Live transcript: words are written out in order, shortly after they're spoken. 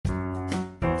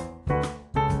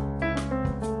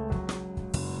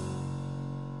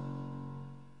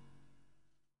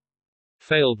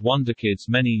failed Wonderkids.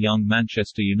 Many young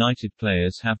Manchester United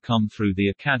players have come through the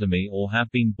academy or have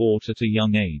been bought at a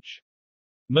young age.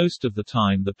 Most of the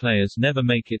time the players never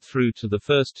make it through to the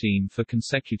first team for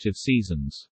consecutive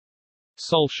seasons.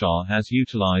 Solskjaer has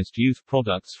utilised youth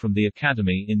products from the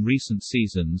academy in recent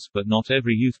seasons, but not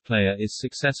every youth player is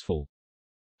successful.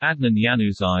 Adnan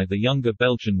Januzaj, the younger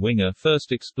Belgian winger,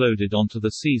 first exploded onto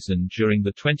the season during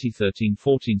the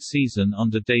 2013-14 season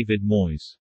under David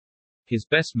Moyes. His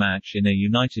best match in a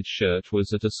United shirt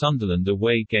was at a Sunderland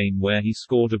away game where he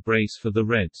scored a brace for the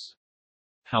Reds.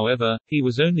 However, he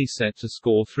was only set to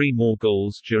score 3 more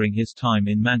goals during his time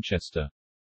in Manchester.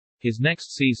 His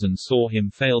next season saw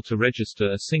him fail to register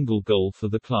a single goal for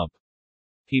the club.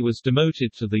 He was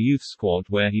demoted to the youth squad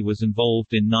where he was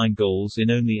involved in 9 goals in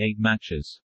only 8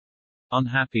 matches.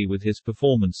 Unhappy with his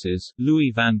performances,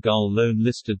 Louis van Gaal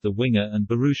loan-listed the winger and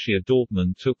Borussia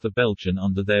Dortmund took the Belgian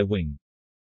under their wing.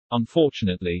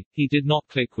 Unfortunately, he did not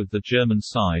click with the German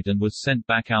side and was sent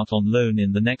back out on loan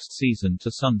in the next season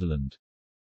to Sunderland.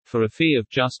 For a fee of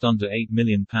just under £8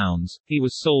 million, he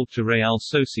was sold to Real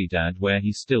Sociedad where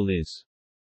he still is.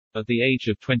 At the age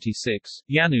of 26,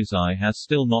 Januzaj has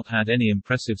still not had any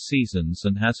impressive seasons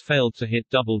and has failed to hit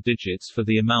double digits for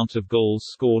the amount of goals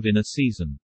scored in a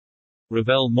season.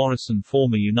 Ravel Morrison,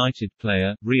 former United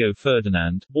player, Rio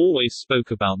Ferdinand, always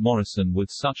spoke about Morrison with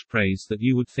such praise that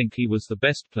you would think he was the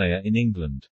best player in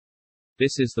England.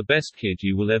 This is the best kid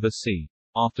you will ever see.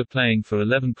 After playing for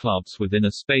 11 clubs within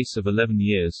a space of 11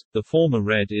 years, the former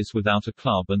Red is without a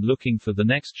club and looking for the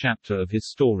next chapter of his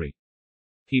story.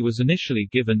 He was initially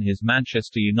given his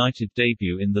Manchester United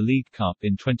debut in the League Cup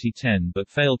in 2010 but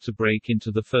failed to break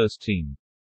into the first team.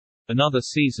 Another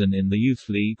season in the Youth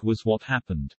League was what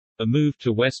happened. A move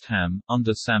to West Ham,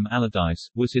 under Sam Allardyce,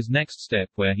 was his next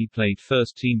step where he played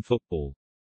first-team football.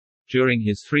 During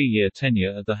his 3-year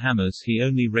tenure at the Hammers he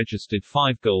only registered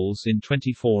 5 goals in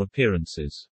 24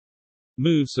 appearances.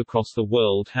 Moves across the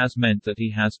world has meant that he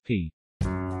has P.